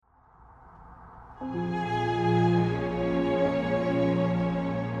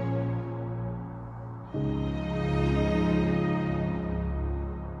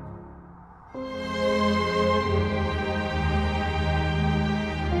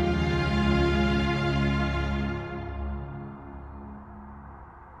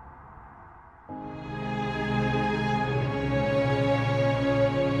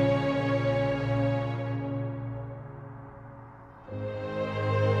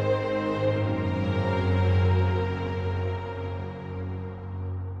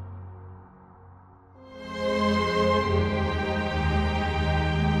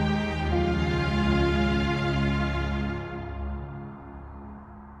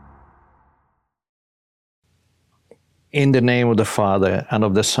In the name of the Father, and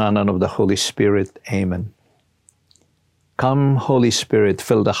of the Son, and of the Holy Spirit. Amen. Come, Holy Spirit,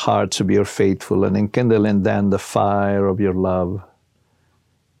 fill the hearts of your faithful, and enkindle in them the fire of your love.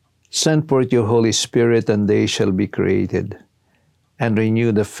 Send forth your Holy Spirit, and they shall be created, and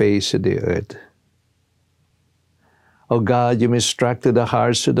renew the face of the earth. O God, you instructed the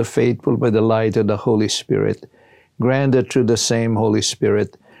hearts of the faithful by the light of the Holy Spirit. Grant that through the same Holy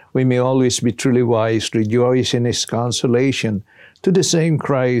Spirit, we may always be truly wise, rejoice in His consolation, to the same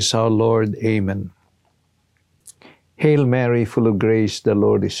Christ our Lord. Amen. Hail Mary, full of grace, the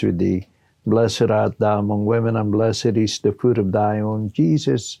Lord is with thee. Blessed art thou among women, and blessed is the fruit of thy womb,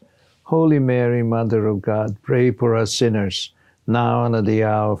 Jesus. Holy Mary, Mother of God, pray for us sinners, now and at the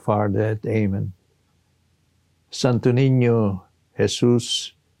hour of our death. Amen. Santo Niño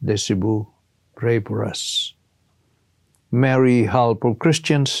Jesus de Cebu, pray for us. Mary, help of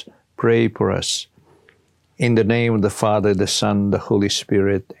Christians, pray for us. In the name of the Father, the Son, the Holy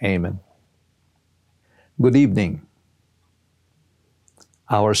Spirit. Amen. Good evening.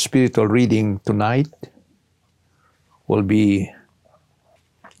 Our spiritual reading tonight will be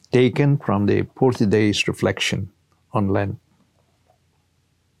taken from the 40 days reflection on Lent.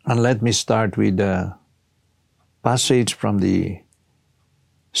 And let me start with a passage from the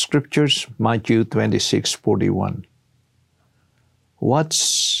Scriptures, Matthew 26:41.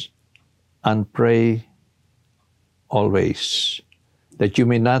 Watch and pray always, that you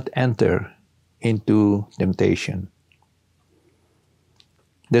may not enter into temptation.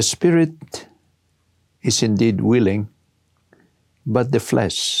 The spirit is indeed willing, but the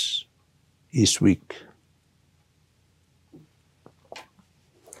flesh is weak.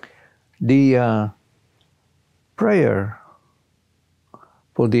 The prayer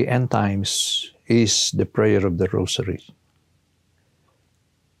for the end times is the prayer of the ROSARY.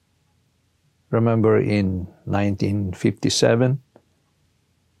 Remember in 1957,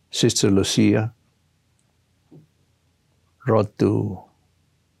 Sister Lucia wrote to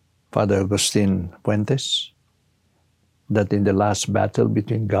Father Agustin Fuentes that in the last battle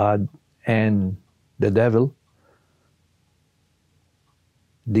between God and the devil,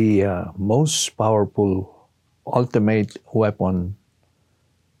 the most powerful, ultimate weapon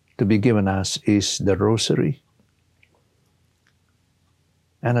to be given us is the ROSARY.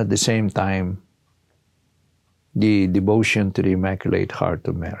 And at the same time, the devotion to the Immaculate Heart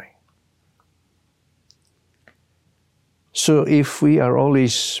of Mary. So if we are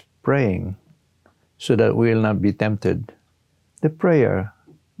always praying so that we will not be tempted, the prayer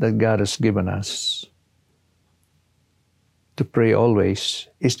that God has given us to pray always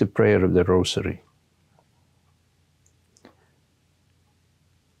is the prayer of the ROSARY.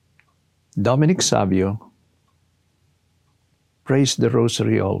 Dominic Savio prays the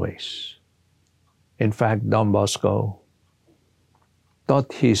ROSARY always. In fact, Don Bosco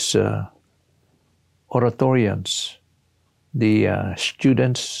taught his oratorians, the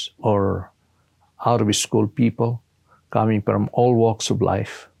students or out-of-school people coming from all walks of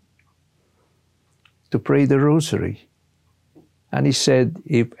life, to pray the ROSARY. And he said,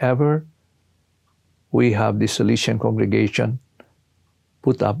 if ever we have the Salesian congregation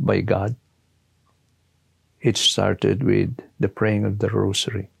put up by God, it started with the praying of the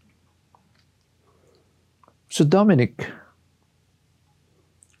ROSARY. So Dominic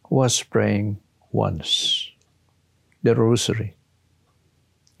was praying once the ROSARY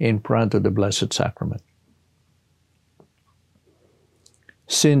in front of the Blessed Sacrament.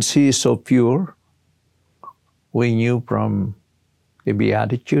 Since he is so pure, we knew from the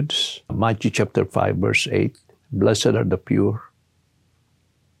Beatitudes, Matthew chapter 5, verse 8, blessed are the pure,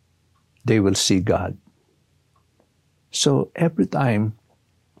 they will see God. So every time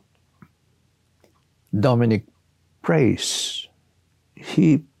Dominic prays,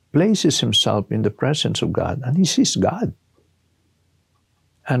 he places himself in the presence of God and he sees God.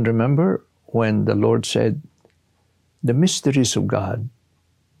 And remember when the Lord said, the mysteries of God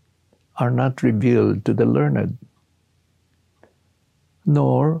are not revealed to the learned,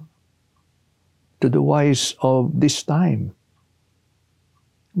 nor to the wise of this time,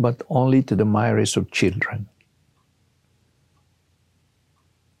 but only to the myriads of children.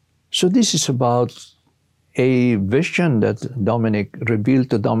 So this is about a vision that Dominic revealed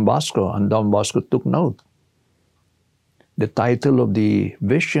to Don Bosco, and Don Bosco took note. The title of the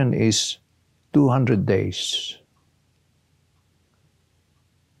vision is 200 Days.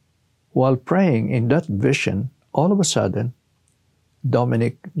 While praying in that vision, all of a sudden,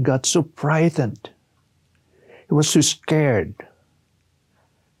 Dominic got so frightened. He was so scared.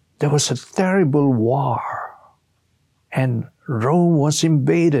 There was a terrible war, and Rome was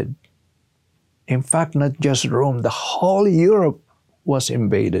invaded. In fact, not just Rome, the whole Europe was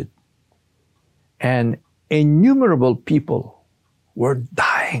invaded. And innumerable people were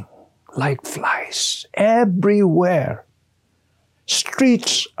dying like flies everywhere.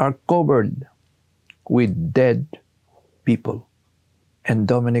 Streets are covered with dead people. And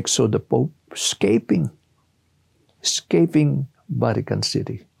Dominic saw the Pope escaping Vatican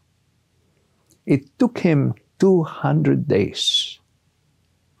City. It took him 200 days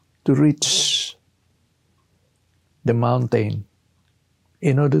to reach the mountain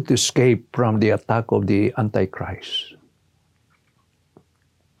in order to escape from the attack of the Antichrist.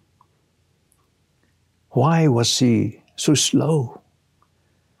 Why was he so slow?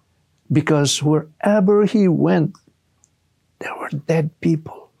 Because wherever he went, there were dead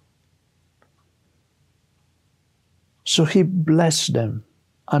people. So he blessed them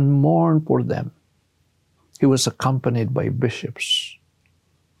and mourned for them. He was accompanied by bishops,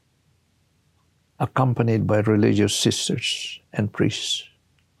 accompanied by religious sisters and priests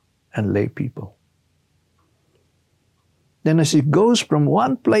and lay people. Then as he goes from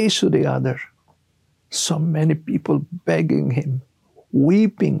one place to the other, so many people begging him,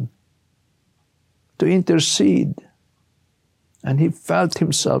 weeping to intercede, and he felt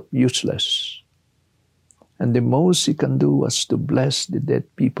himself useless. And the most he can do was to bless the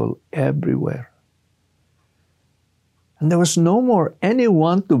dead people everywhere. And there was no more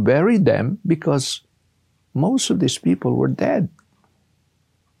anyone to bury them because most of these people were dead.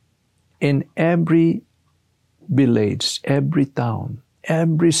 In every village, every town,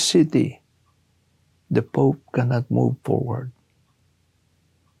 every city, the Pope cannot move forward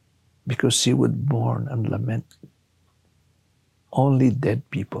because he would mourn and lament. Only dead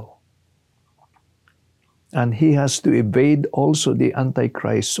people. And he has to evade also the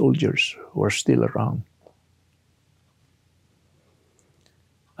Antichrist soldiers who are still around.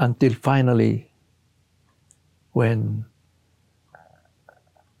 Until finally, when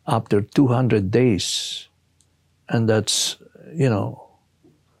after 200 days, and that's,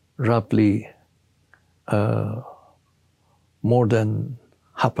 roughly more than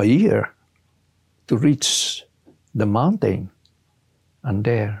half a year to reach the mountain, and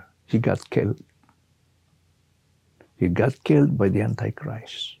there he got killed. He got killed by the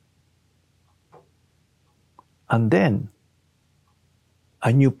Antichrist. And then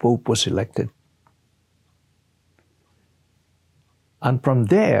a new Pope was elected. And from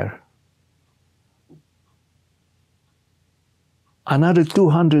there, another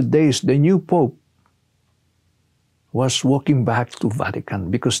 200 days, the new Pope was walking back to Vatican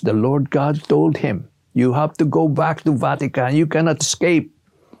because the Lord God told him, you have to go back to Vatican. You cannot escape.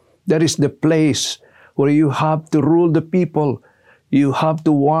 That is the place where you have to rule the people. You have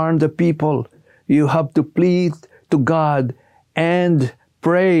to warn the people. You have to plead to God and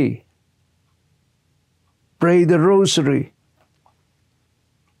pray. Pray the ROSARY.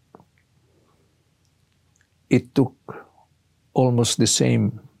 It took almost the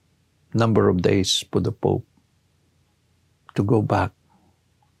same number of days for the Pope to go back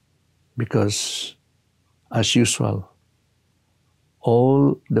because, as usual,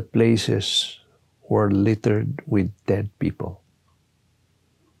 all the places were littered with dead people.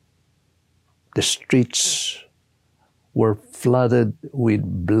 The streets were flooded with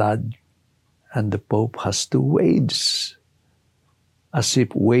blood, and the Pope has to wade as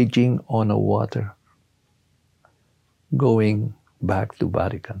if wading on a water, going back to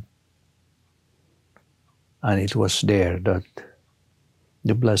Vatican. And it was there that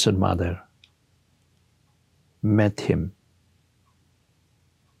the Blessed Mother met him.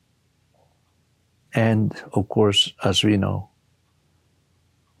 And of course, as we know,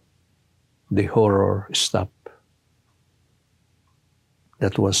 the horror stopped.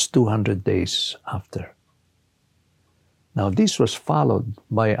 That was 200 days after. Now this was followed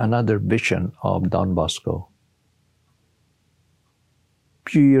by another vision of Don Bosco.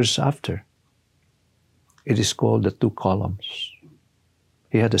 Few years after, it is called the Two Columns.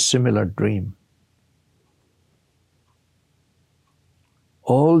 he had a similar dream.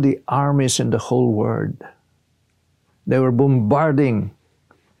 All the armies in the whole world, they were bombarding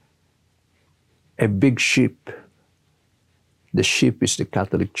a big ship. The ship is the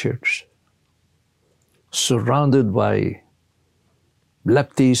Catholic Church, surrounded by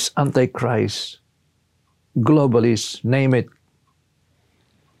leftists, antichrists, globalists, name it.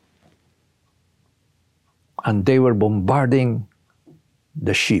 And they were bombarding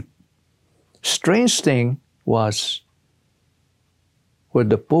the ship. Strange thing was, when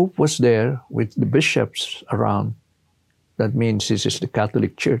the Pope was there with the bishops around, that means this is the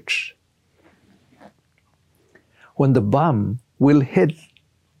Catholic Church. When the bomb will hit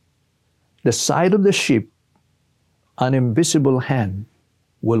the side of the ship, an invisible hand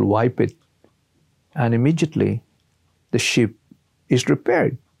will wipe it, and immediately the ship is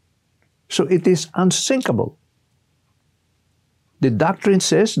repaired. So it is unsinkable. The doctrine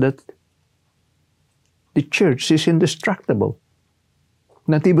says that the church is indestructible.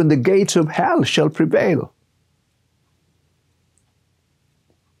 Not even the gates of hell shall prevail.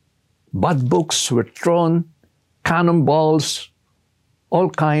 Bad books were thrown, cannonballs, all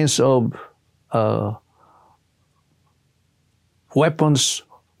kinds of weapons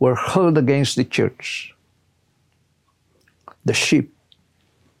were hurled against the church, the ship.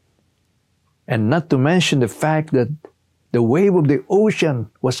 And not to mention the fact that the wave of the ocean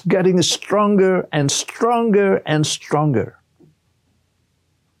was getting stronger and stronger and stronger.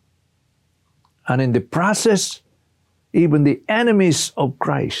 And in the process, even the enemies of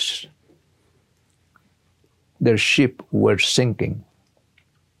Christ, their ship were sinking.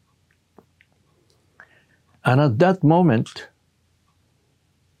 And at that moment,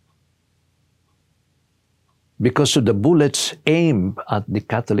 because of the bullets aimed at the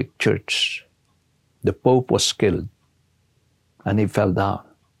Catholic Church, the Pope was killed and he fell down.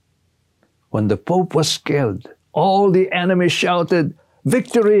 When the Pope was killed, all the enemies shouted,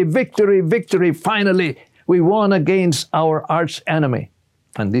 "Victory, victory, victory! Finally, we won against our arch enemy."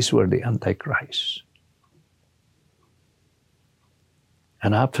 And these were the Antichrists.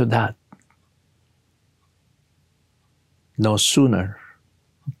 And after that, no sooner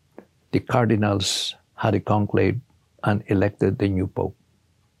the cardinals had a conclave and elected the new Pope.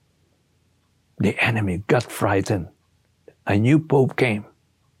 The enemy got frightened. A new Pope came.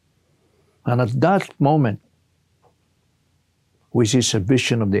 And at that moment, which is a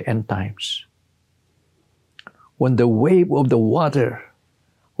vision of the end times, when the wave of the water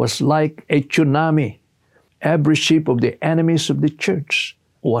was like a tsunami, every ship of the enemies of the church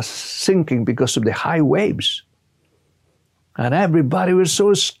was sinking because of the high waves. And everybody was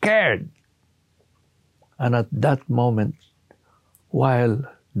so scared. And at that moment, while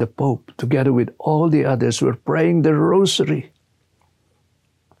the Pope, together with all the others, were praying the rosary,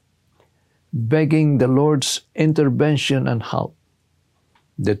 begging the Lord's intervention and help,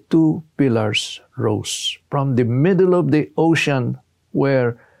 the two pillars rose from the middle of the ocean,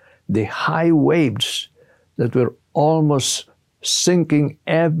 where the high waves that were almost sinking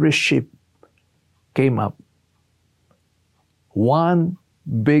every ship came up. One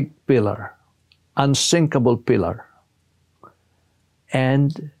big pillar, unsinkable pillar.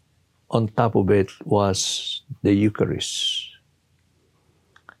 And on top of it was the Eucharist.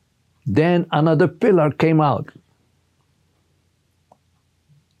 Then another pillar came out,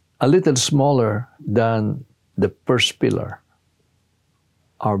 a little smaller than the first pillar.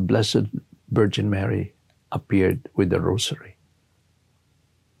 Our Blessed Virgin Mary appeared with the rosary.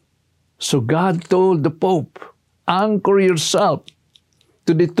 So God told the Pope, anchor yourself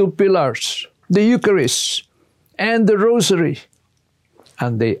to the two pillars, the Eucharist and the rosary.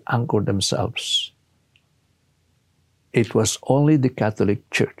 And they anchored themselves. It was only the Catholic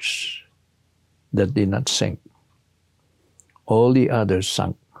Church that did not sink. All the others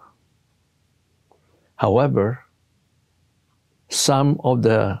sank. However, some of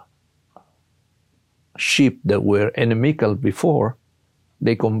the ship that were inimical before,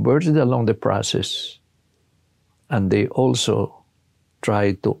 they converted along the process, and they also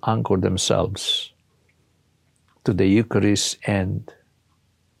tried to anchor themselves to the Eucharist and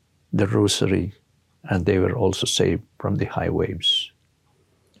the rosary, and they were also saved from the high waves.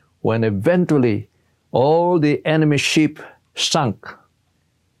 When eventually all the enemy ship sunk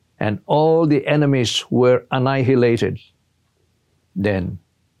and all the enemies were annihilated, then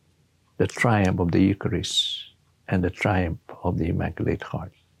the triumph of the Eucharist and the triumph of the Immaculate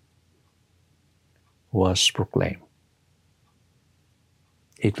Heart was proclaimed.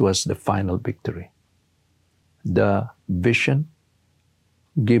 It was the final victory. The vision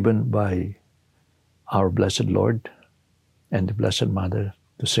given by our Blessed Lord and the Blessed Mother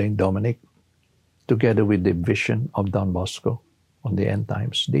to Saint Dominic, together with the vision of Don Bosco on the end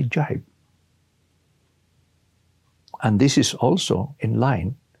times, they jibe. And this is also in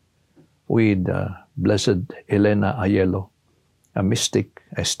line with Blessed Elena Aiello, a mystic,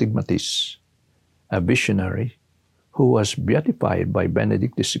 a stigmatist, a visionary who was beatified by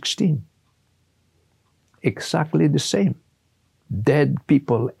Benedict XVI. Exactly the same. Dead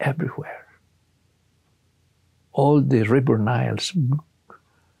people everywhere. All the river Niles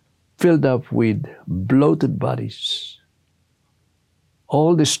filled up with bloated bodies.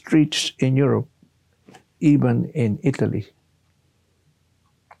 All the streets in Europe, even in Italy,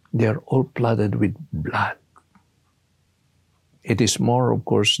 they are all flooded with blood. It is more, of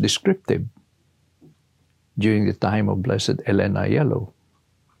course, descriptive during the time of Blessed Elena Aiello,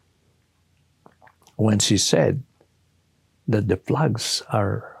 when she said that the flags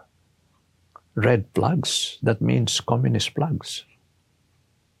are red flags, that means communist flags.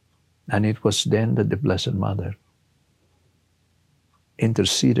 And it was then that the Blessed Mother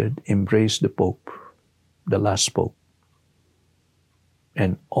interceded, embraced the Pope, the last Pope,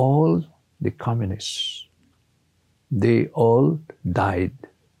 and all the communists, they all died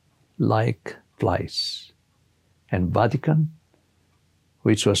like flies. And Vatican,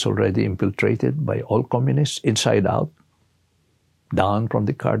 which was already infiltrated by all communists inside out, down from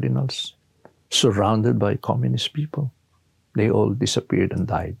the cardinals, surrounded by communist people, they all disappeared and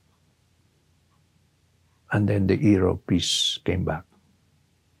died. And then the era of peace came back.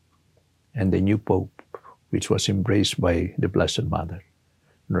 And the new Pope, which was embraced by the Blessed Mother,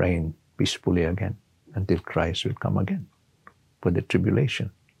 reigned peacefully again until Christ will come again for the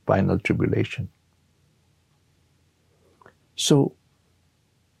tribulation, final tribulation. So,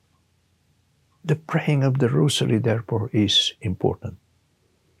 the praying of the Rosary, therefore, is important.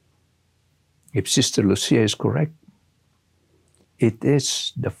 If Sister Lucia is correct, it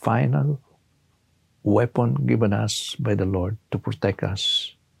is the final weapon given us by the Lord to protect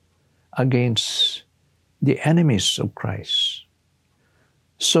us against the enemies of Christ.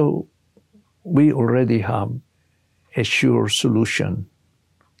 So, we already have a sure solution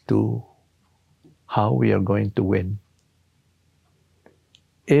to how we are going to win.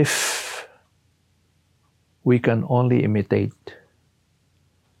 If we can only imitate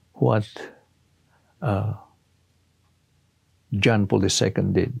what John Paul II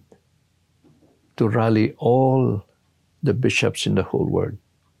did, to rally all the bishops in the whole world,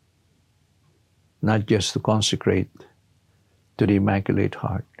 not just to consecrate to the Immaculate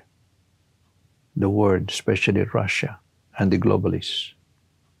Heart, the world, especially Russia and the globalists.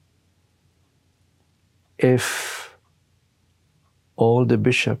 If all the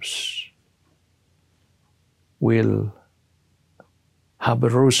bishops will have a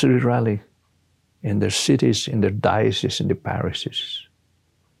rosary rally in their cities, in their dioceses, in the parishes,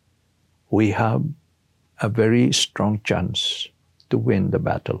 we have a very strong chance to win the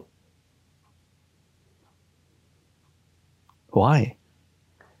battle. Why?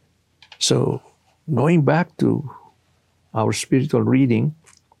 So, going back to our spiritual reading,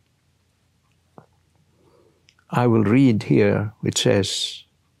 I will read here, which says,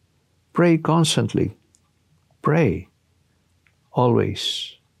 pray constantly, pray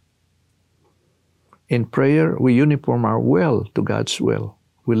always. In prayer, we uniform our will to God's will.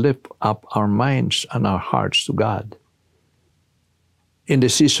 We lift up our minds and our hearts to God. In the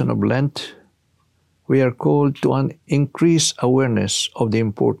season of Lent, we are called to an increased awareness of the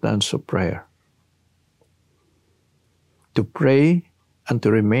importance of prayer. To pray and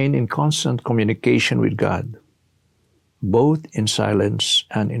to remain in constant communication with God, both in silence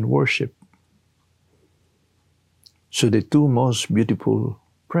and in worship. So the two most beautiful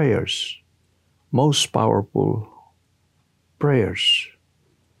prayers, most powerful prayers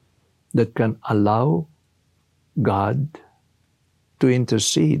that can allow God to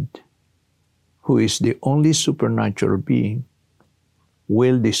intercede, who is the only supernatural being,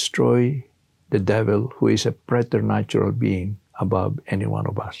 will destroy the devil, who is a preternatural being above any one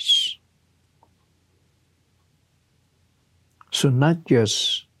of us. So not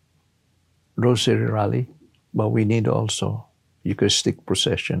just Rosary Rally, but we need also Eucharistic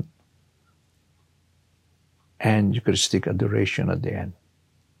procession and Eucharistic adoration at the end,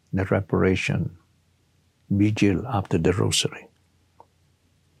 the reparation vigil after the Rosary.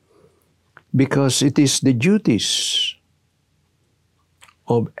 Because it is the duties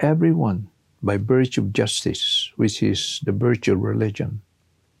of everyone by virtue of justice, which is the virtue of religion,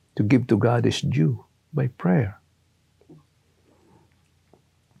 to give to God His due by prayer.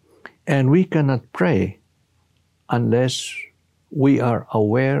 And we cannot pray unless we are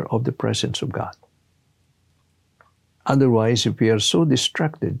aware of the presence of God. Otherwise, if we are so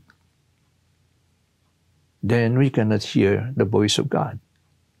distracted, then we cannot hear the voice of God.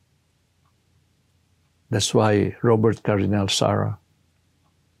 That's why Robert Cardinal Sarah,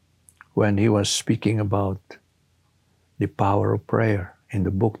 when he was speaking about the power of prayer in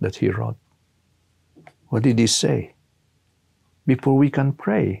the book that he wrote, what did he say? Before we can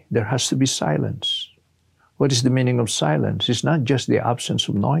pray, there has to be silence. What is the meaning of silence? It's not just the absence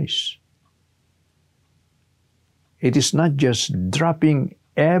of noise. It is not just dropping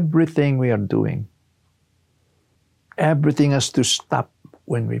everything we are doing. Everything has to stop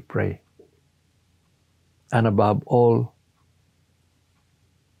when we pray. And above all,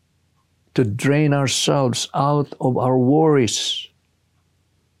 to drain ourselves out of our worries.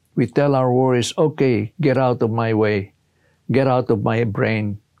 We tell our worries, okay, get out of my way. Get out of my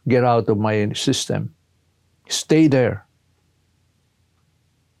brain. Get out of my system. Stay there,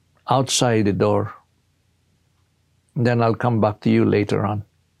 outside the door. Then I'll come back to you later on.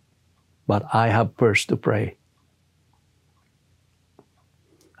 But I have first to pray.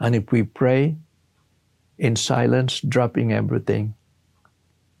 And if we pray in silence, dropping everything,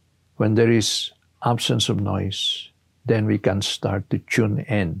 when there is absence of noise, then we can start to tune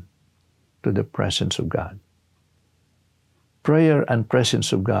in to the presence of God. Prayer and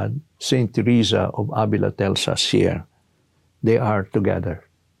presence of God, Saint Teresa of Avila tells us here, they are together.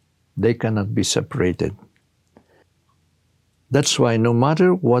 They cannot be separated. That's why no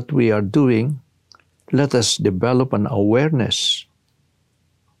matter what we are doing, let us develop an awareness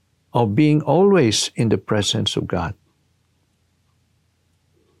of being always in the presence of God.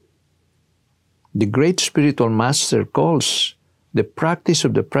 The great spiritual master calls the practice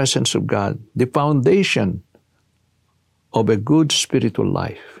of the presence of God the foundation of a good spiritual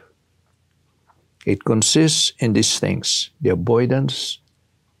life. It consists in these things: the avoidance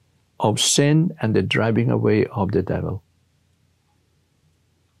of sin and the driving away of the devil.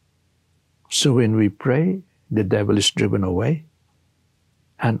 So when we pray, the devil is driven away,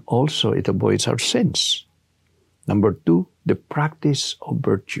 and also it avoids our sins. Number 2, the practice of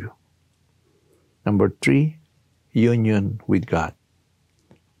virtue. Number 3, union with God.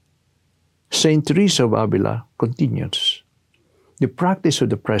 Saint Teresa of Avila continues, the practice of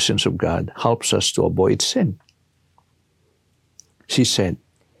the presence of God helps us to avoid sin. She said,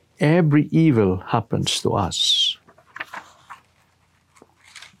 every evil happens to us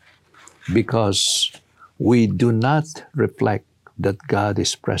because we do not reflect that God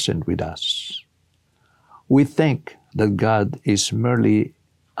is present with us. We think that God is merely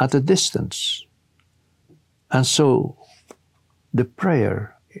at a distance. And so the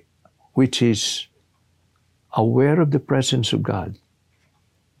prayer, which is aware of the presence of God,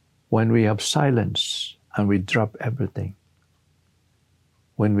 when we have silence and we drop everything,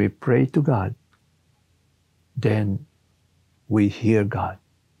 when we pray to God, then we hear God.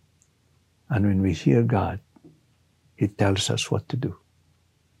 And when we hear God, He tells us what to do.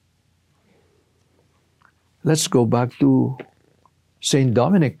 Let's go back to Saint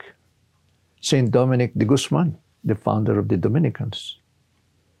Dominic de Guzman, the founder of the Dominicans.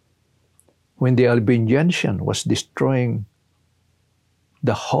 When the Albigensian was destroying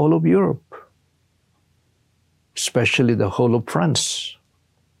the whole of Europe, especially the whole of France,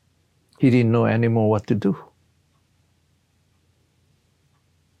 he didn't know anymore what to do.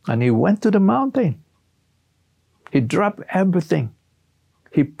 And he went to the mountain. He dropped everything.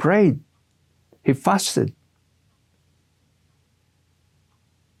 He prayed. He fasted.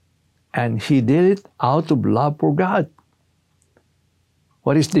 And he did it out of love for God.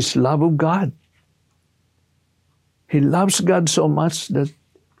 What is this love of God? He loves God so much that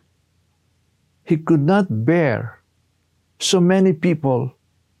he could not bear so many people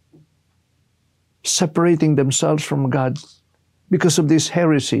separating themselves from God because of this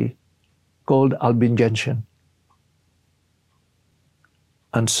heresy called Albigensian.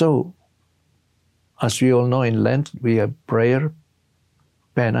 And so, as we all know, in Lent, we have prayer,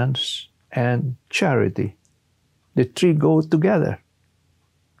 penance, and charity. The three go together.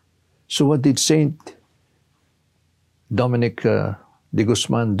 So what did Saint Dominic de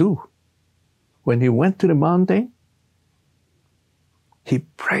Guzman do? When he went to the mountain, he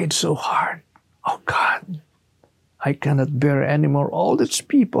prayed so hard. Oh God, I cannot bear anymore all these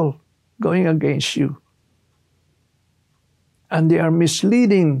people going against you. And they are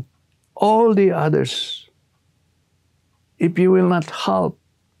misleading all the others. If you will not help,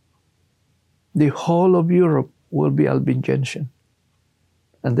 the whole of Europe will be Albigensian.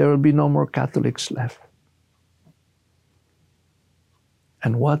 And there will be no more Catholics left.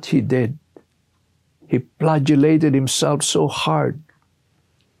 And what he did, he flagellated himself so hard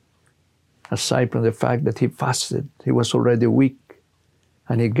aside from the fact that he fasted, he was already weak,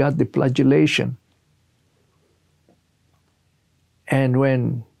 and he got the flagellation. And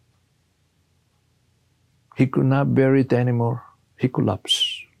when he could not bear it anymore, he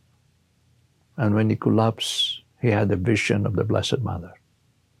collapsed. And when he collapsed, he had a vision of the Blessed Mother.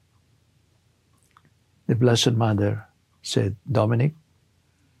 The Blessed Mother said, Dominic,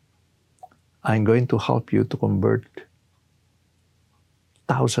 I'm going to help you to convert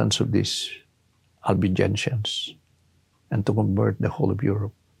thousands of these Albigensians and to convert the whole of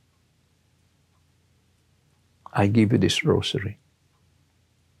Europe. I give you this rosary.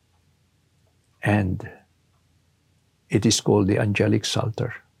 And it is called the Angelic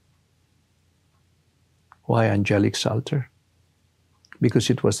Psalter. Why Angelic Psalter? Because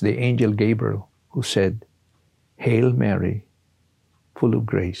it was the angel Gabriel who said, Hail Mary, full of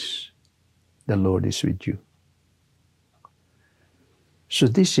grace, the Lord is with you. So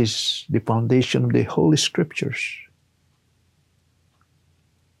this is the foundation of the Holy Scriptures.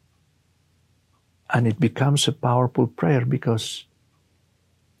 And it becomes a powerful prayer because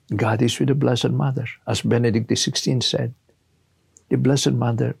God is with the Blessed Mother. As Benedict XVI said, the Blessed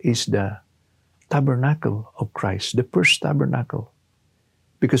Mother is the tabernacle of Christ, the first tabernacle.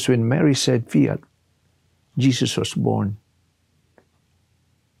 Because when Mary said fiat, Jesus was born.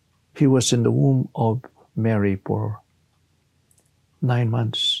 He was in the womb of Mary for 9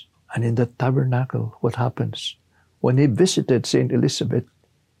 months. And in the tabernacle, what happens? When he visited St. Elizabeth,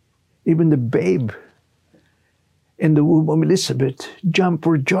 even the babe in the womb of Elizabeth jumped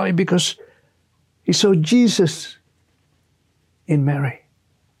for joy because he saw Jesus in Mary.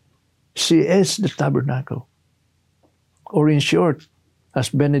 She is the tabernacle. Or in short, as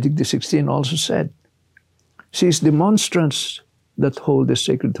Benedict XVI also said, she is the monstrance that hold the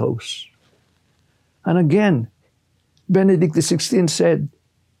sacred host. And again, Benedict XVI said,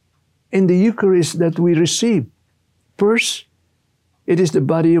 in the Eucharist that we receive, first, it is the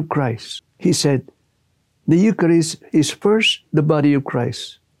body of Christ. He said, the Eucharist is first the body of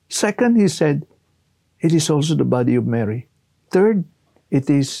Christ. Second, he said, it is also the body of Mary. Third, it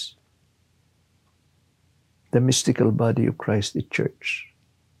is the mystical body of Christ, the Church.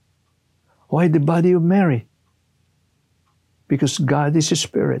 Why the body of Mary? Because God is a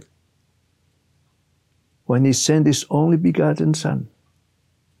Spirit. When He sent His only begotten Son,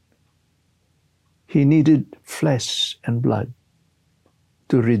 He needed flesh and blood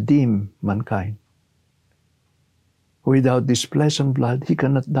to redeem mankind. Without this flesh and blood, He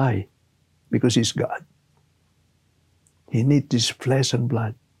cannot die because He's God. He needs this flesh and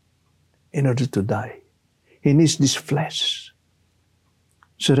blood in order to die. He needs this flesh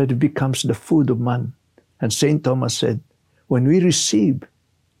so that it becomes the food of man. And St. Thomas said, when we receive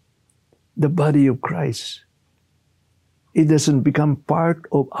the body of Christ, it doesn't become part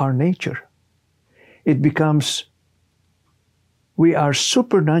of our nature. It becomes, we are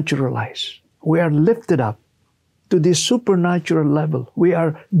supernaturalized. We are lifted up to this supernatural level. We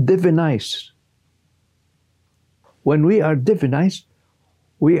are divinized. When we are divinized,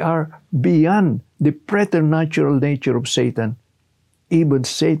 we are beyond the preternatural nature of Satan. Even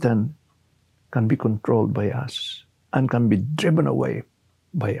Satan can be controlled by us and can be driven away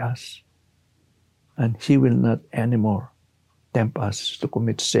by us. And he will not anymore tempt us to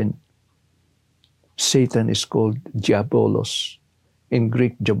commit sin. Satan is called Diabolos. In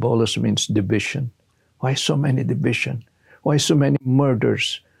Greek, Diabolos means division. Why so many division? Why so many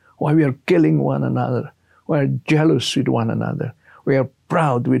murders? Why we are killing one another? We are jealous with one another. We are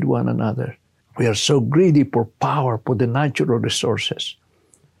proud with one another. We are so greedy for power, for the natural resources.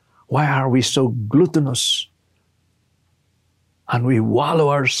 Why are we so gluttonous? And we wallow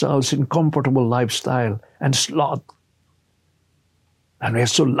ourselves in comfortable lifestyle and sloth. And we are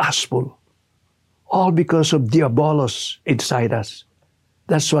so lustful. All because of Diabolos inside us.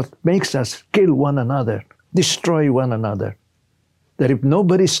 That's what makes us kill one another, destroy one another. That if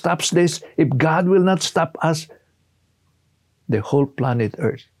nobody stops this, if God will not stop us, the whole planet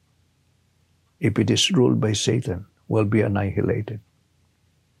Earth, if it is ruled by Satan, will be annihilated.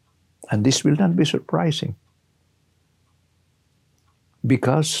 And this will not be surprising.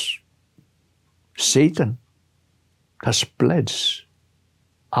 Because Satan has pledged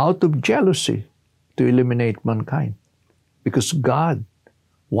out of jealousy to eliminate mankind. Because God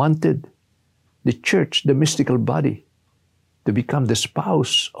wanted the church, the mystical body, to become the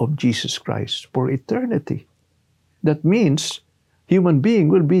spouse of Jesus Christ for eternity. That means human being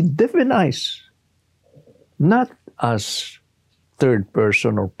will be divinized, not as third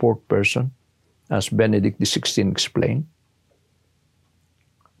person or fourth person, as Benedict XVI explained,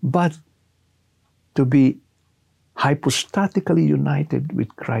 but to be hypostatically united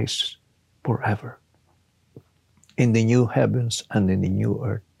with Christ forever in the new heavens and in the new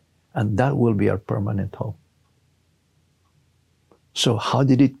earth. And that will be our permanent home. So how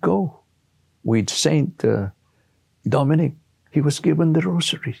did it go with Saint Dominic? He was given the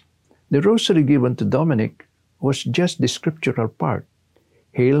rosary. The rosary given to Dominic was just the scriptural part.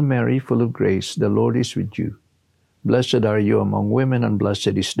 Hail Mary, full of grace, the Lord is with you. Blessed are you among women, and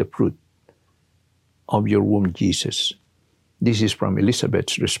blessed is the fruit of your womb, Jesus. This is from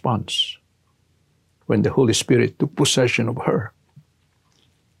Elizabeth's response when the Holy Spirit took possession of her.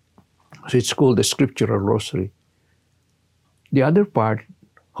 So it's called the scriptural rosary. The other part,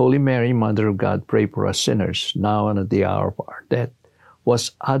 Holy Mary, Mother of God, pray for us sinners, now and at the hour of our death,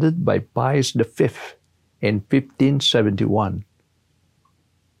 was added by Pius V in 1571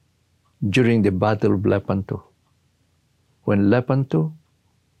 during the Battle of Lepanto, when Lepanto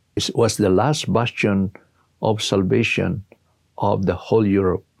was the last bastion of salvation of the whole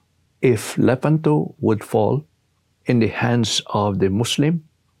Europe. If Lepanto would fall in the hands of the Muslim,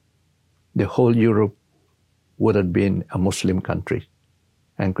 the whole Europe would have been a Muslim country,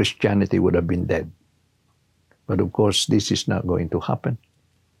 and Christianity would have been dead. But of course, this is not going to happen,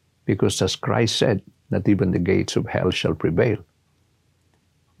 because as Christ said, not even the gates of hell shall prevail.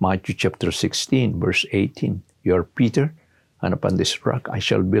 Matthew chapter 16, verse 18, you are Peter, and upon this rock I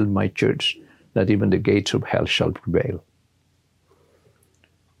shall build my church, that even the gates of hell shall prevail.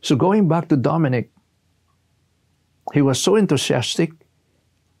 So going back to Dominic, he was so enthusiastic.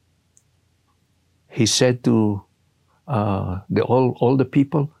 He said to all the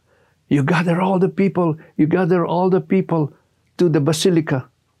people, you gather all the people to the basilica.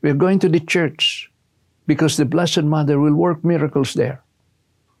 We're going to the church because the Blessed Mother will work miracles there.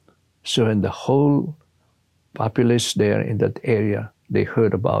 So in the whole populace there in that area, they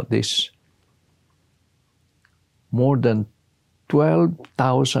heard about this. More than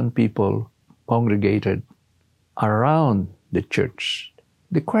 12,000 people congregated around the church.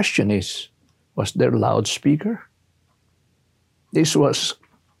 The question is, was there a loudspeaker? This was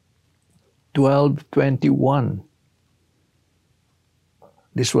 1221.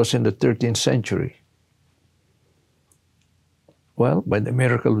 This was in the 13th century. Well, by the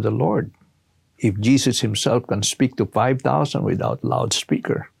miracle of the Lord, if Jesus himself can speak to 5,000 without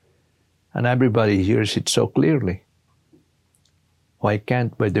loudspeaker, and everybody hears it so clearly, why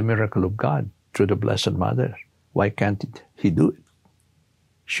can't, by the miracle of God, through the Blessed Mother, why can't he do it?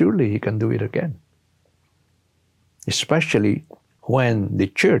 Surely he can do it again. Especially when the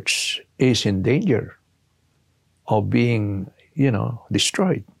church is in danger of being,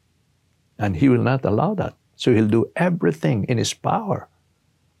 destroyed. And he will not allow that. So he'll do everything in his power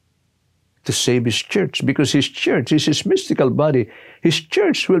to save his church, because his church is his mystical body. His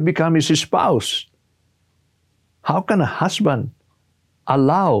church will become his spouse. How can a husband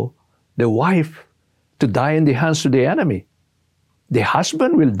allow the wife to die in the hands of the enemy? The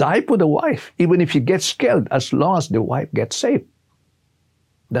husband will die for the wife, even if he gets killed, as long as the wife gets saved.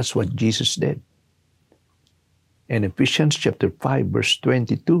 That's what Jesus did. In Ephesians chapter 5, verse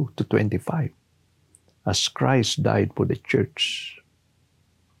 22 to 25, as Christ died for the church,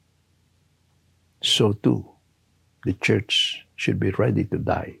 so too the church should be ready to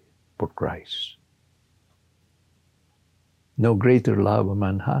die for Christ. No greater love a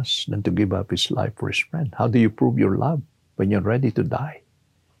man has than to give up his life for his friend. How do you prove your love? When you're ready to die.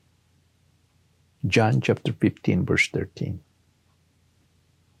 John chapter 15, verse 13.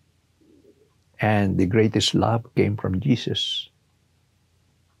 And the greatest love came from Jesus.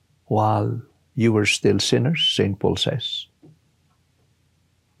 While you were still sinners, St. Paul says,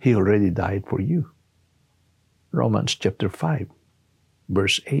 he already died for you. Romans chapter 5,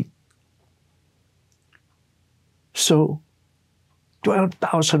 verse 8. So,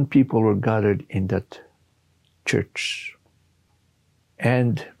 12,000 people were gathered in that church.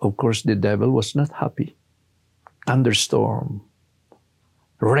 And, of course, the devil was not happy. Thunderstorm,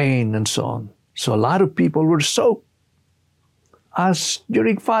 rain, and so on. So a lot of people were soaked. As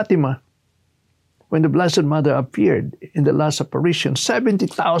during Fatima, when the Blessed Mother appeared in the last apparition,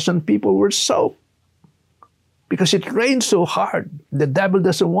 70,000 people were soaked. Because it rained so hard. The devil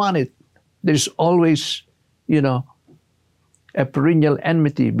doesn't want it. There's always, a perennial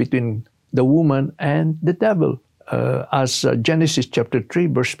enmity between the woman and the devil. As Genesis chapter 3,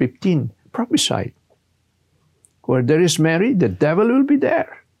 verse 15 prophesied. Where there is Mary, the devil will be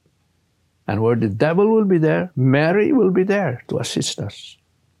there. And where the devil will be there, Mary will be there to assist us.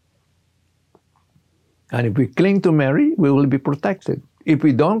 And if we cling to Mary, we will be protected. If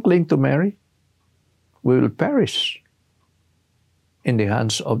we don't cling to Mary, we will perish in the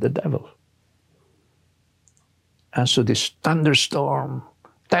hands of the devil. And so this thunderstorm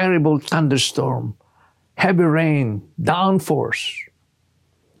terrible thunderstorm, heavy rain, downforce.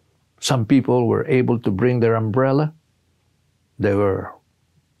 Some people were able to bring their umbrella. They were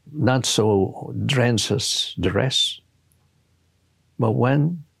not so drenched as the rest. But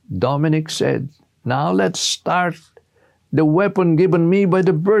when Dominic said, now let's start the weapon given me by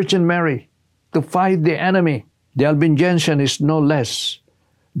the Virgin Mary to fight the enemy. The Albigensian is no less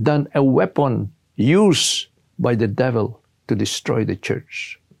than a weapon used by the devil to destroy the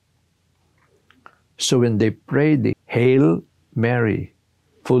church. So when they prayed the Hail Mary,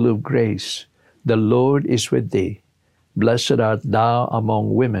 full of grace, the Lord is with thee. Blessed art thou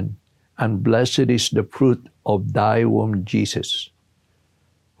among women, and blessed is the fruit of thy womb, Jesus.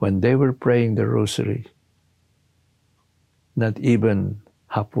 When they were praying the rosary, not even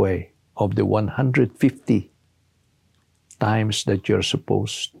halfway of the 150 times that you're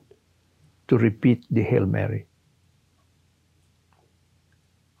supposed to repeat the Hail Mary.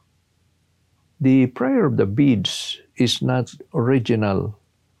 The prayer of the beads is not original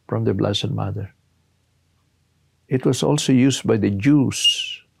from the Blessed Mother. It was also used by the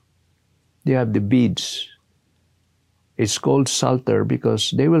Jews. They have the beads. It's called Psalter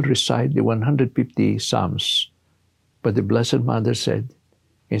because they will recite the 150 Psalms. But the Blessed Mother said,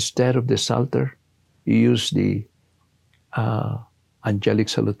 instead of the Psalter, you use the angelic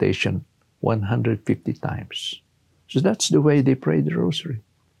salutation 150 times. So that's the way they pray the rosary.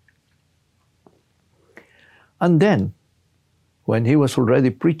 And then, when he was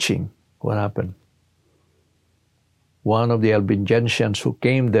already preaching, what happened? One of the Albigensians who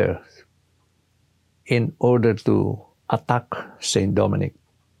came there in order to attack Saint Dominic,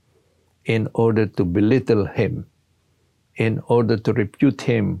 in order to belittle him, in order to refute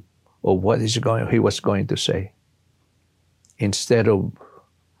him of what he was going to say, instead of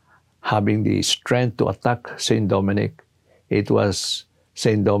having the strength to attack Saint Dominic, it was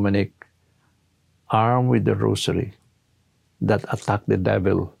Saint Dominic armed with the rosary that attacked the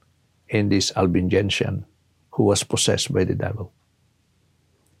devil in this Albigensian who was possessed by the devil.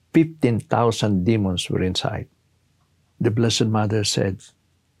 15,000 demons were inside. The Blessed Mother said,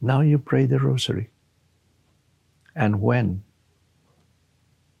 now you pray the rosary. And when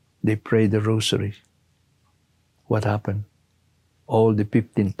they prayed the rosary, what happened? All the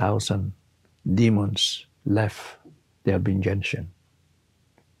 15,000 demons left the Albigensian.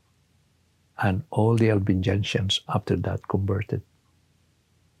 And all the Albigensians after that converted.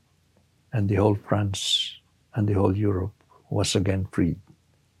 And the whole France and the whole Europe was again freed.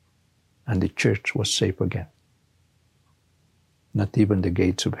 And the church was safe again. Not even the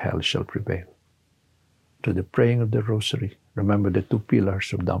gates of hell shall prevail. To the praying of the rosary, remember the two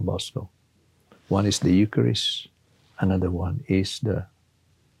pillars of Don Bosco. One is the Eucharist, another one is the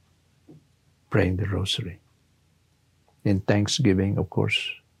praying the rosary. In thanksgiving, of course,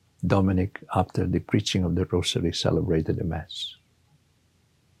 Dominic, after the preaching of the rosary, celebrated the Mass.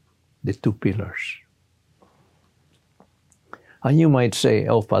 The two pillars. And you might say,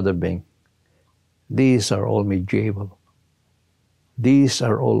 oh, Father Bing, these are all medieval. These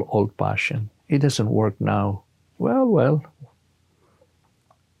are all old-fashioned. It doesn't work now. Well,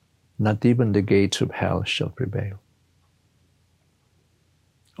 not even the gates of hell shall prevail.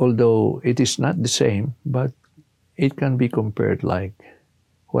 Although it is not the same, but it can be compared like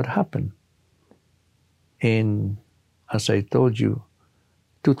what happened in, as I told you,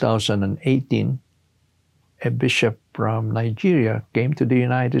 2018, a bishop from Nigeria came to the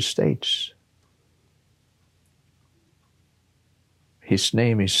United States. His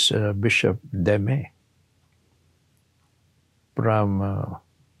name is Bishop Deme from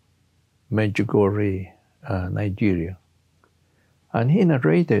Medjugorje, Nigeria. And he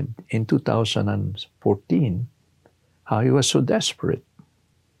narrated in 2014 how he was so desperate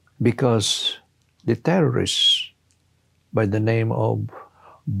because the terrorists by the name of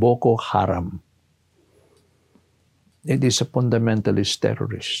Boko Haram, it is a fundamentalist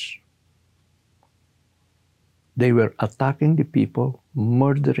terrorist. They were attacking the people,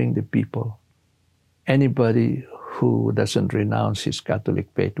 murdering the people. Anybody who doesn't renounce his Catholic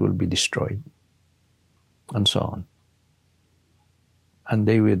faith will be destroyed, and so on. And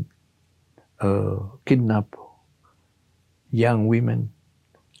they would kidnap young women,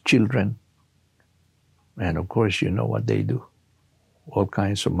 children, and of course you know what they do. All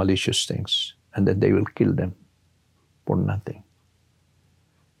kinds of malicious things. And then they will kill them for nothing.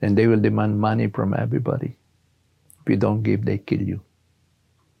 Then they will demand money from everybody. If you don't give, they kill you.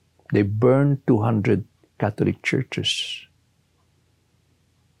 They burned 200 Catholic churches.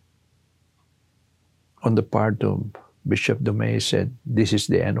 On the part of Bishop Domey said, this is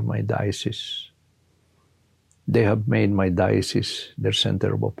the end of my diocese. They have made my diocese their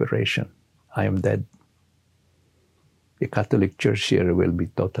center of operation. I am dead. The Catholic Church here will be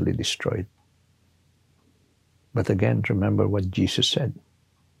totally destroyed. But again, remember what Jesus said.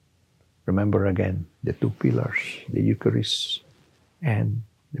 Remember again the two pillars, the Eucharist and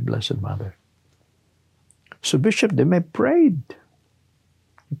the Blessed Mother. So Bishop Deme prayed.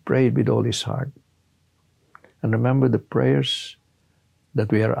 He prayed with all his heart. And remember the prayers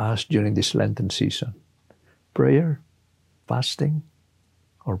that we are asked during this Lenten season. Prayer, fasting,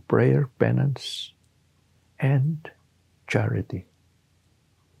 or prayer, penance, and charity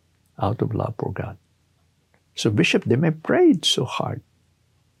out of love for God. So Bishop Deme prayed so hard,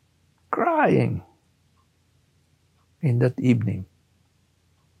 crying in that evening.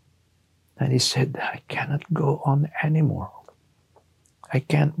 And he said, I cannot go on anymore. I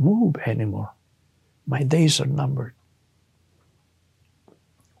can't move anymore. My days are numbered.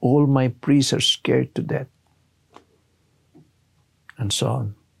 All my priests are scared to death. And so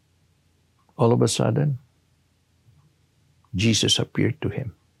on. All of a sudden, Jesus appeared to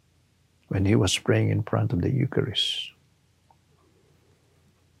him when he was praying in front of the Eucharist.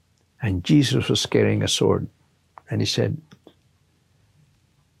 And Jesus was carrying a sword. And he said,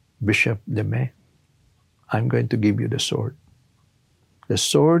 Bishop Deme, I'm going to give you the sword. The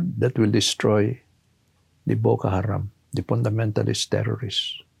sword that will destroy the Boko Haram, the fundamentalist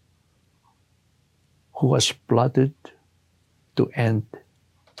terrorists, who has plotted to end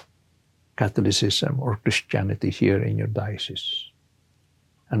Catholicism or Christianity here in your diocese,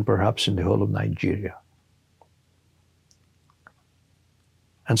 and perhaps in the whole of Nigeria.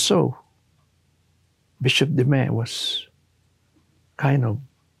 And so, Bishop Deme was kind of,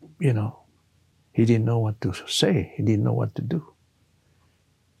 he didn't know what to say. He didn't know what to do.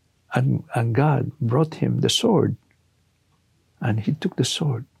 And God brought him the sword, and he took the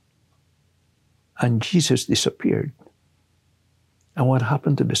sword. And Jesus disappeared. And what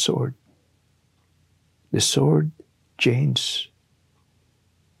happened to the sword? The sword changed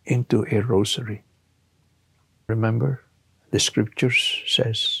into a rosary. Remember, the scriptures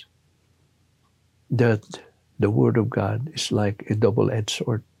says that the word of God is like a double-edged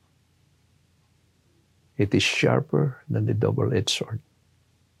sword. It is sharper than the double-edged sword.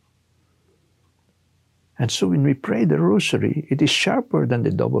 And so when we pray the rosary, it is sharper than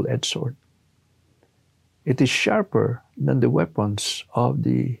the double-edged sword. It is sharper than the weapons of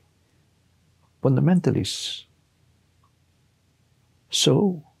the fundamentalists.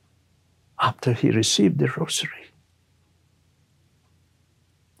 So, after he received the rosary,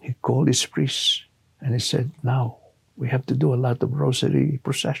 he called his priests and he said, now we have to do a lot of rosary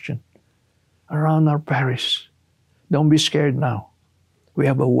procession around our parish. Don't be scared now. We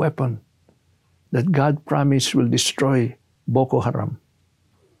have a weapon that God promised will destroy Boko Haram.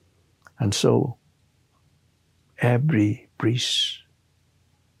 And so, every priest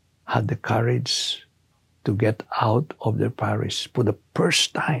had the courage to get out of their parish for the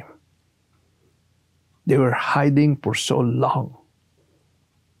first time. They were hiding for so long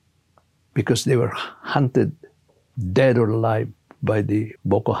because they were hunted, dead or alive, by the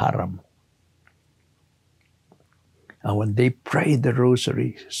Boko Haram. And when they prayed the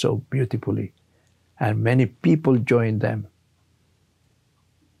rosary so beautifully, and many people joined them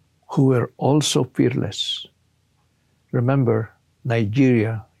who were also fearless. Remember,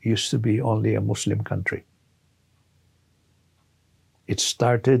 Nigeria used to be only a Muslim country. It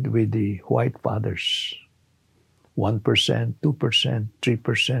started with the white fathers, 1%, 2%,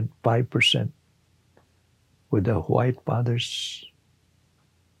 3%, 5%. With the white fathers,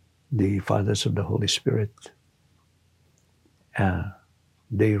 the fathers of the Holy Spirit,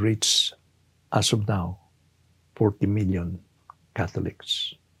 they reached, as of now, 40 million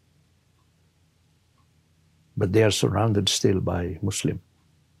Catholics. But they are surrounded still by Muslim.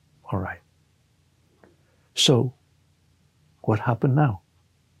 All right. So, what happened now?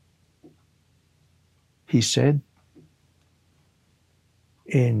 He said,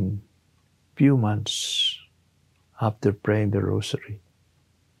 in few months after praying the rosary,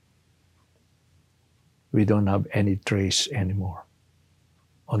 we don't have any trace anymore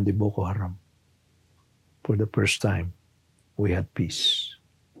on the Boko Haram. For the first time, we had peace.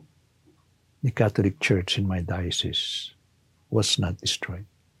 The Catholic Church in my diocese was not destroyed.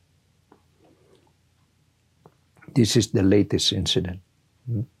 This is the latest incident.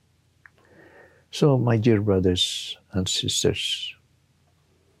 So, my dear brothers and sisters,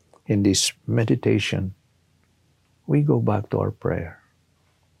 in this meditation, we go back to our prayer.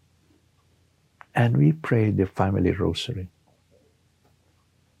 And we pray the family rosary.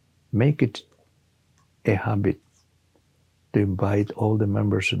 Make it a habit to invite all the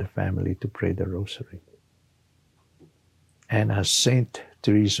members of the family to pray the rosary. And as Saint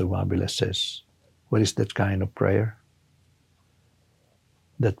Teresa of Avila says, what is that kind of prayer?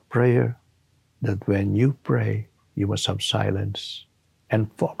 That prayer that when you pray, you must have silence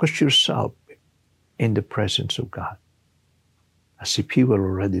and focus yourself in the presence of God, as if He were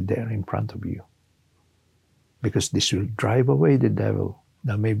already there in front of you. Because this will drive away the devil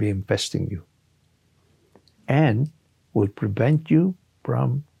that may be infesting you and will prevent you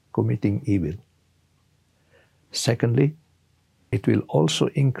from committing evil. Secondly, it will also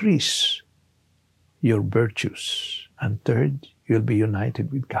increase your virtues. And third, you'll be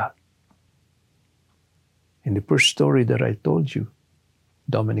united with God. In the first story that I told you,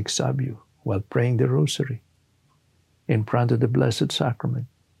 Dominic Sabio, while praying the Rosary in front of the Blessed Sacrament,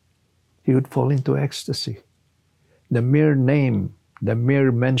 he would fall into ecstasy. The mere name, the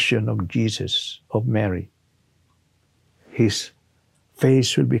mere mention of Jesus, of Mary, his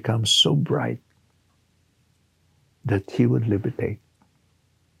face will become so bright that he would levitate.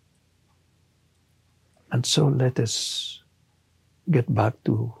 And so let us get back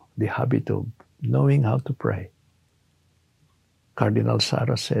to the habit of knowing how to pray. Cardinal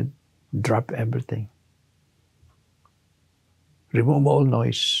Sarah said, drop everything. Remove all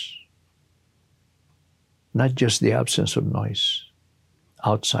noise. Not just the absence of noise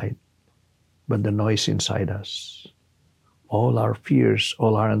outside, but the noise inside us. All our fears,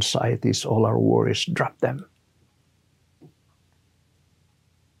 all our anxieties, all our worries, drop them.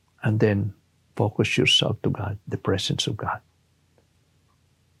 And then focus yourself to God, the presence of God.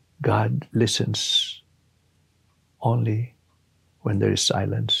 God listens only when there is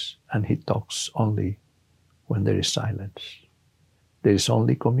silence, and He talks only when there is silence. There is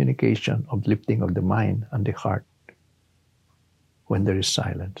only communication of lifting of the mind and the heart when there is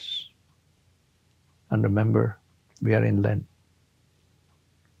silence. And remember, we are in Lent.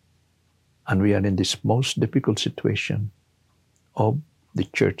 And we are in this most difficult situation of the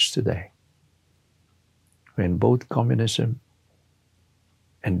church today, when both communism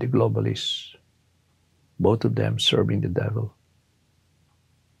and the globalists, both of them serving the devil,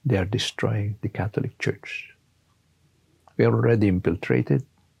 they are destroying the Catholic Church. We are already infiltrated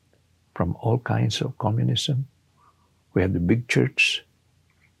from all kinds of communism. We have the big church,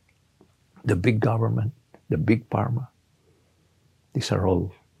 the big government, the big pharma. These are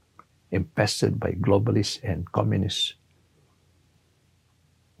all infested by globalists and communists.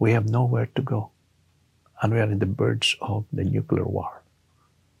 We have nowhere to go, and we are in the verge of the nuclear war.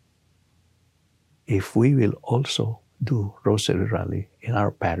 If we will also do Rosary Rally in our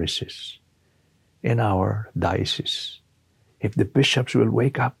parishes, in our dioceses, if the bishops will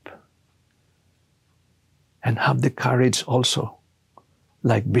wake up and have the courage also,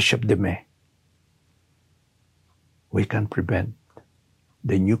 like Bishop de May, we can prevent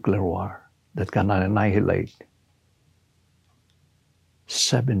the nuclear war that can annihilate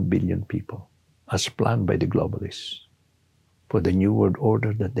 7 billion people as planned by the globalists for the New World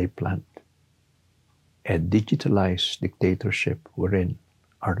Order that they planned. A digitalized dictatorship wherein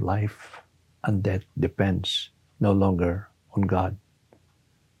our life and death depends no longer on God,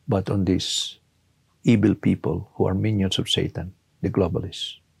 but on these evil people who are minions of Satan, the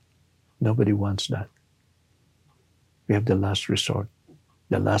globalists. Nobody wants that. We have the last resort,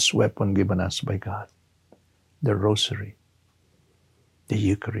 the last weapon given us by God, the Rosary, the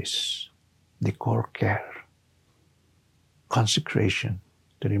Eucharist, the core care, consecration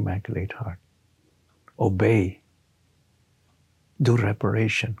to the Immaculate Heart. Obey, do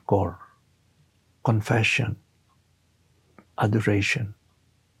reparation, core, confession, adoration,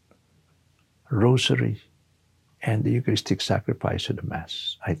 Rosary, and the Eucharistic sacrifice of the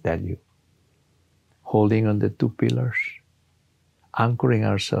Mass. I tell you, holding on the 2 pillars, anchoring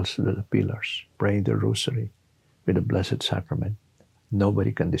ourselves to the pillars, praying the Rosary with the Blessed Sacrament,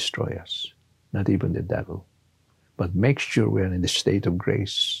 nobody can destroy us, not even the devil. But make sure we are in the state of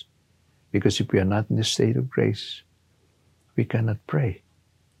grace, because if we are not in the state of grace, we cannot pray.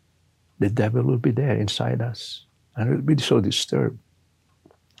 The devil will be there inside us, and we'll be so disturbed.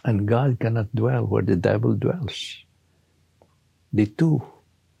 And God cannot dwell where the devil dwells. The two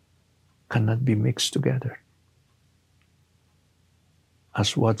cannot be mixed together,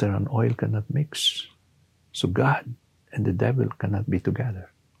 as water and oil cannot mix. So God and the devil cannot be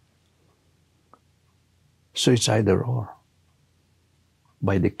together. So it's either or.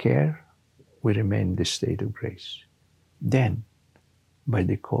 By the care, we remain in the state of grace. Then, by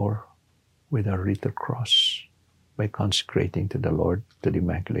the core, with our little cross, by consecrating to the Lord, to the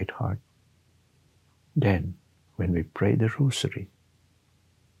Immaculate Heart. Then, when we pray the Rosary,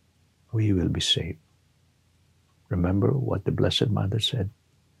 we will be saved. Remember what the Blessed Mother said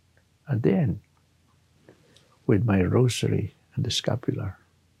at the end. with my rosary and the scapular,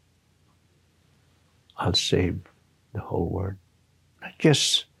 I'll save the whole world. Not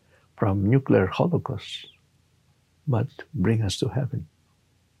just from nuclear holocaust, but bring us to heaven.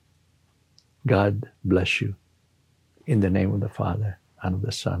 God bless you. In the name of the Father, and of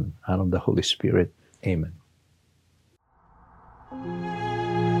the Son, and of the Holy Spirit. Amen.